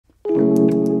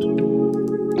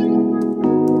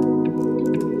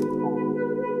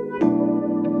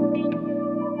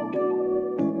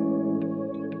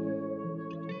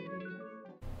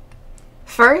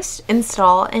First,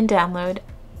 install and download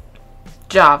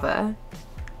Java.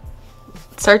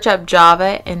 Search up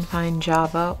Java and find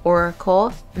Java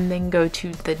Oracle, and then go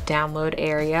to the download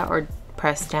area or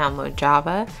press download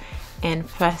Java and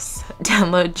press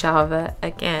download Java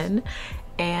again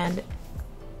and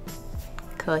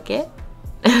click it.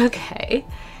 Okay,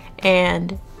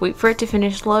 and wait for it to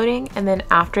finish loading, and then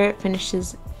after it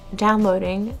finishes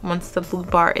downloading, once the blue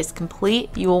bar is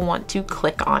complete, you will want to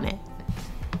click on it.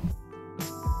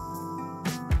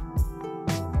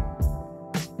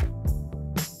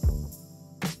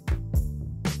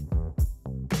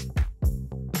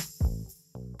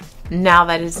 Now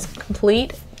that is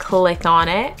complete, click on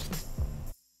it.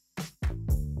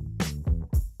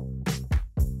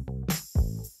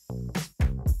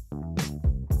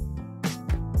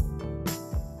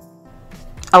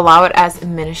 Allow it as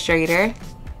administrator.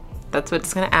 That's what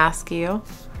it's going to ask you.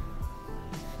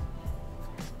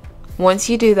 Once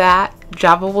you do that,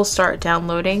 Java will start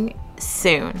downloading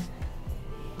soon.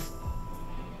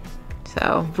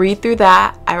 So read through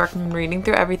that. I recommend reading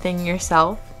through everything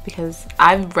yourself, because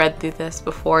I've read through this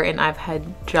before and I've had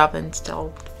Java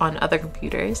installed on other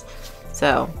computers.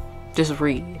 So just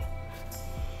read.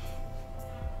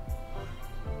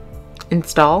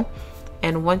 Install.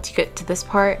 And once you get to this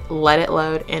part, let it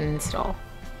load and install.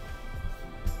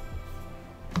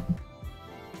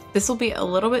 This will be a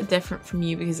little bit different from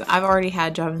you because I've already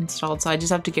had Java installed, so I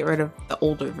just have to get rid of the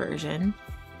older version.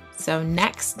 So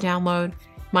next, download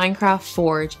Minecraft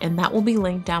Forge, and that will be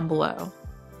linked down below.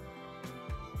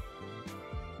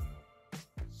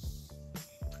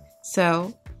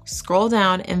 So scroll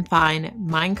down and find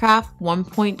Minecraft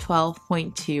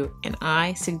 1.12.2, and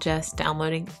I suggest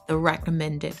downloading the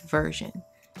recommended version.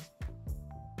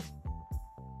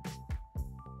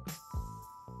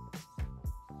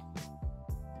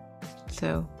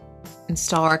 So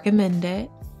install recommended.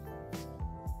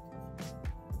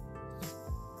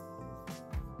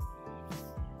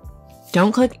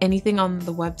 Don't click anything on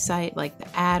the website like the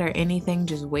ad or anything,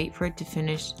 just wait for it to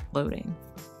finish loading.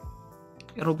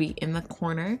 It'll be in the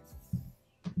corner.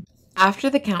 After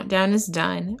the countdown is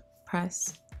done,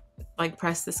 press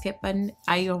the skip button.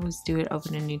 I always do it,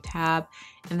 open a new tab,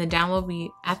 and the download will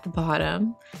be at the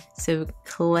bottom. So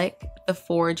click the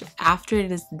Forge after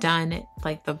it is done,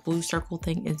 like the blue circle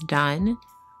thing is done.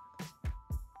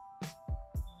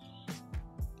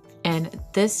 And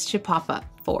this should pop up,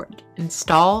 Forge.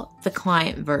 Install the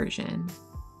client version.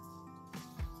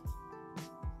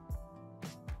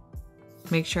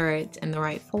 Make sure it's in the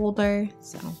right folder.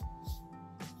 So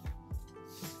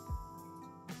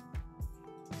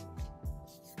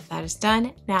that is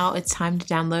done. Now it's time to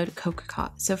download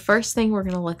Cocricot. So first thing we're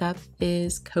going to look up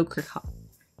is Cocricot.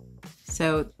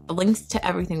 So the links to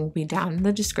everything will be down in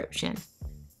the description.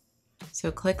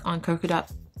 So click on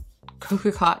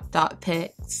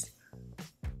cocricot.pix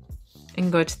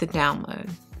and go to the download.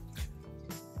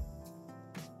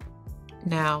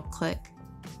 Now click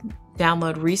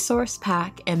download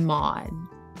Resourcepack and mod.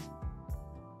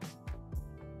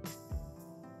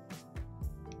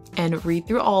 And read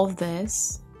through all of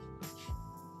this.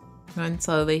 Going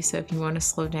slowly, so if you want to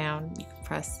slow down, you can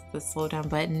press the slow down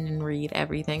button and read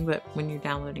everything, but when you're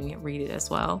downloading it, read it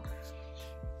as well.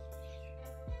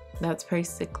 That's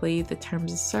basically the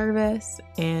terms of service,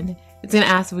 and it's going to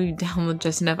ask if we download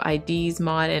JustEnoughIDs,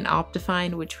 mod, and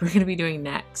optifine, which we're going to be doing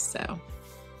next, so.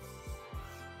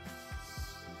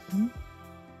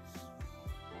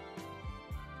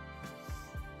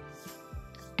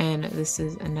 And this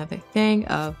is another thing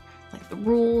of like the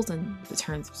rules and the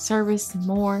terms of service and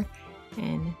more,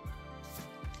 and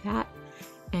that.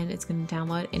 And it's going to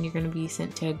download, and you're going to be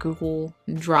sent to a Google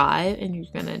Drive, and you're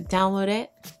going to download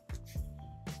it.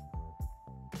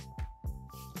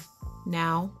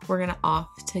 Now we're going to off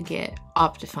to get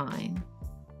optifine.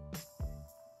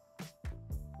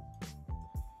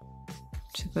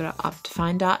 So go to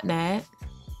optifine.net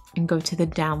and go to the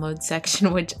download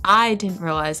section, which I didn't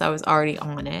realize I was already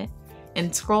on it,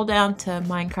 and scroll down to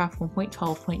Minecraft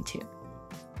 1.12.2.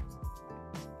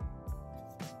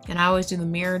 And I always do the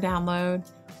mirror download,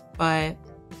 but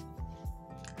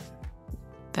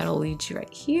that'll lead you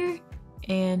right here,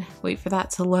 and wait for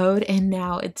that to load. And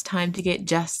now it's time to get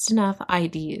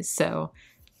JustEnoughIDs. So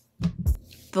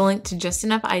the link to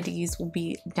JustEnoughIDs will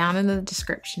be down in the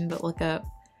description, but look up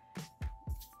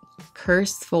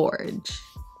Curse Forge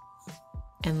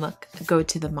and go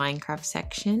to the Minecraft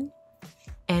section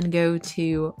and go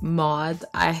to mods.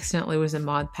 I accidentally was in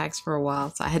mod packs for a while,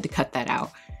 so I had to cut that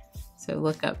out. So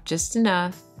look up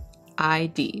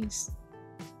JustEnoughIDs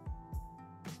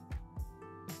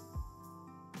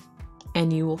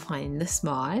and you will find this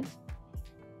mod.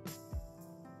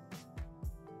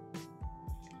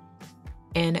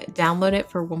 download it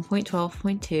for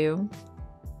 1.12.2.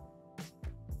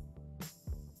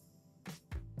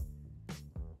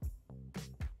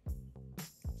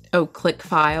 Oh, click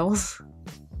files.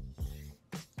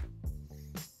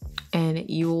 And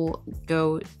you'll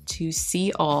go to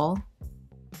see all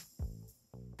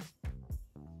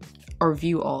or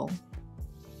view all.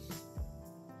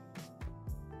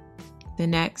 The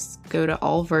next, go to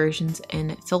all versions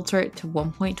and filter it to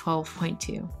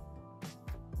 1.12.2.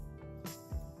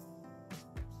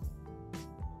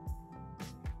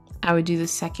 I would do the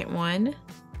second one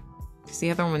because the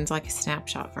other one's like a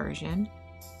snapshot version.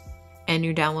 And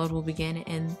your download will begin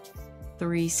in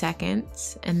 3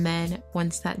 seconds. And then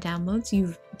once that downloads,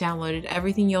 you've downloaded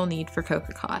everything you'll need for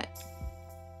Cocricot.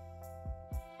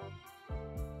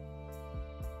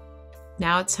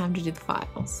 Now it's time to do the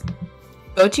files.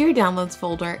 Go to your downloads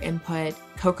folder and put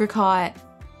Cocricot,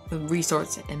 the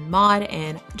resource and mod,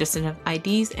 and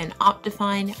JustEnoughIDs and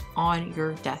optifine on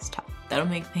your desktop. That'll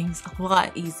make things a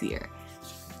lot easier.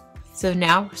 So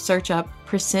now search up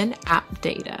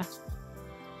 %appdata.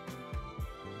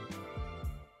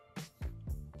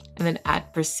 And then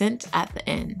add % at the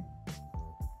end.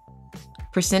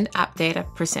 %appdata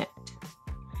 %.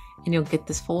 And you'll get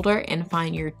this folder and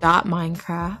find your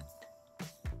 .minecraft.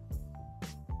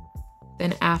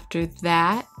 Then after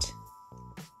that,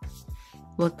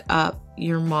 look up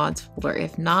your mods folder.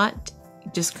 If not,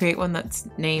 just create one that's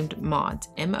named mods,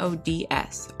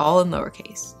 M-O-D-S, all in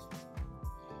lowercase.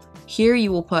 Here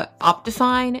you will put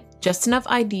optifine,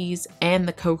 JustEnoughIDs, and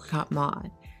the Cocricot mod.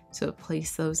 So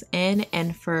place those in,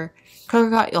 and for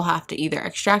Cocricot, you'll have to either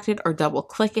extract it or double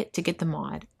click it to get the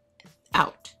mod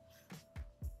out.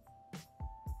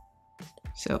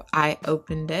 So I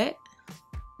opened it.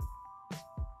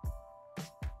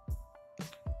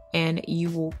 And you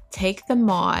will take the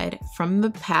mod from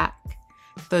the pack,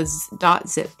 the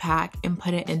 .zip pack, and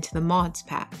put it into the mods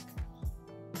pack.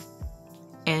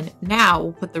 And now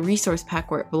we'll put the resource pack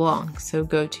where it belongs. So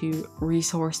go to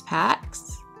resource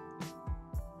packs.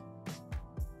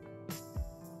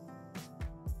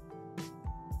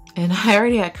 And I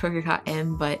already had Cocricot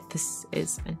in, but this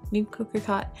is a new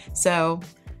Cocricot. So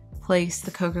place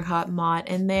the Cocricot mod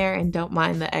in there and don't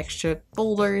mind the extra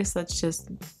folders. That's just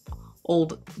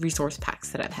old resource packs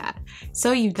that I've had.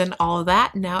 So you've done all of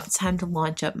that. Now it's time to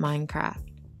launch up Minecraft.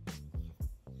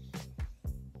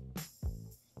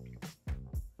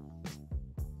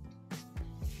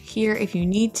 Here, if you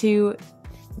need to,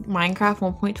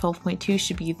 Minecraft 1.12.2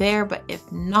 should be there, but if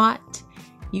not,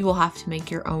 you will have to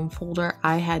make your own folder.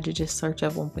 I had to just search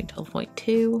up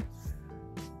 1.12.2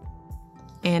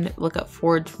 and look up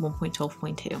Forge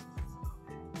 1.12.2.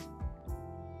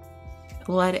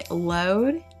 Let it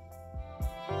load.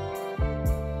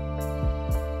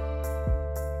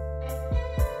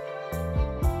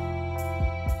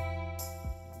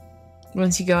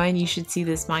 Once you go in, you should see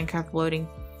this Minecraft loading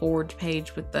Forge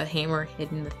page with the hammer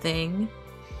hidden the thing.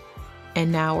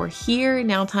 And now we're here.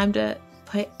 Now time to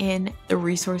put in the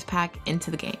resource pack into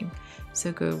the game.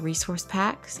 So go resource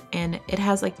packs, and it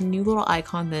has like a new little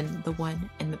icon than the one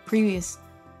in the previous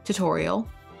tutorial,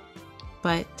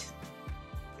 but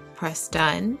press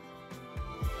done.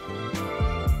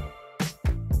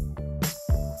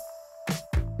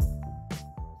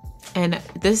 And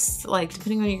this, like,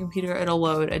 depending on your computer, it'll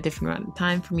load a different amount of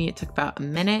time. For me, it took about a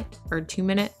minute or 2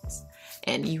 minutes.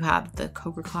 And you have the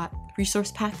Cocricot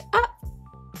resource pack up.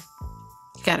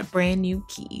 You got a brand new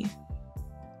key.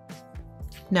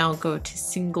 Now go to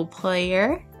single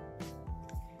player,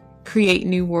 create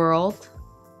new world.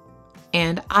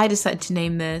 And I decided to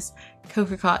name this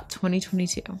Cocricot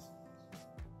 2022.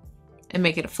 And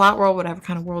make it a flat world, whatever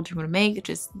kind of world you want to make.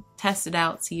 Just test it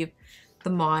out, see if the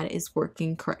mod is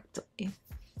working correctly.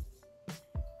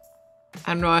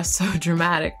 I know I was so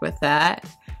dramatic with that,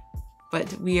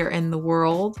 but we are in the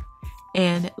world,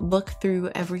 and look through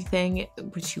everything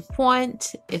which you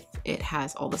want. If it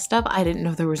has all the stuff, I didn't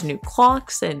know there was new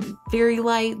clocks and fairy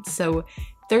lights, so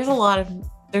there's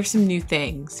some new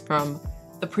things from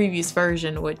the previous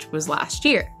version, which was last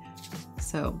year.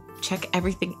 So check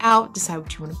everything out, decide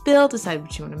what you want to build, decide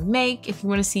what you want to make. If you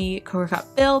want to see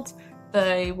Cocricot builds,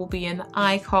 they will be in the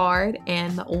iCard,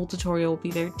 and the old tutorial will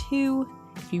be there too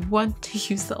if you want to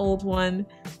use the old one.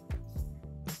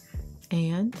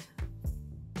 And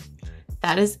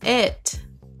that is it.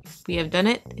 We have done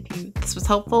it. If this was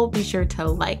helpful, be sure to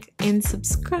like and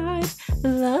subscribe.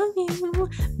 Love you.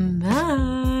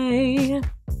 Bye.